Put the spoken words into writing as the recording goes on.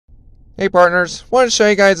Hey partners, want to show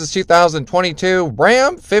you guys this 2022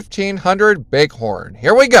 Ram 1500 Bighorn.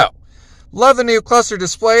 Here we go. Love the new cluster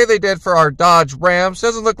display they did for our Dodge Rams.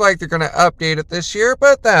 Doesn't look like they're going to update it this year,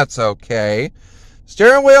 but that's okay.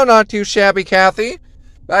 Steering wheel, not too shabby, Kathy.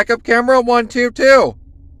 Backup camera, 1, 2, 2.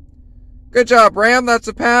 Good job, Ram. That's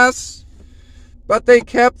a pass. But they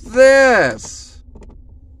kept this.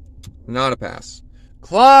 Not a pass.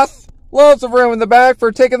 Cloth. Loads of room in the back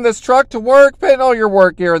for taking this truck to work, putting all your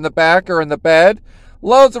work gear in the back or in the bed.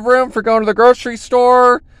 Loads of room for going to the grocery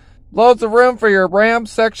store. Loads of room for your Ram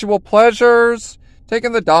sexual pleasures.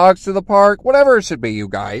 Taking the dogs to the park. Whatever it should be, you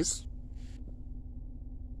guys.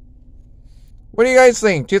 What do you guys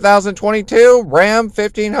think? 2022 Ram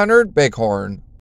 1500 Bighorn.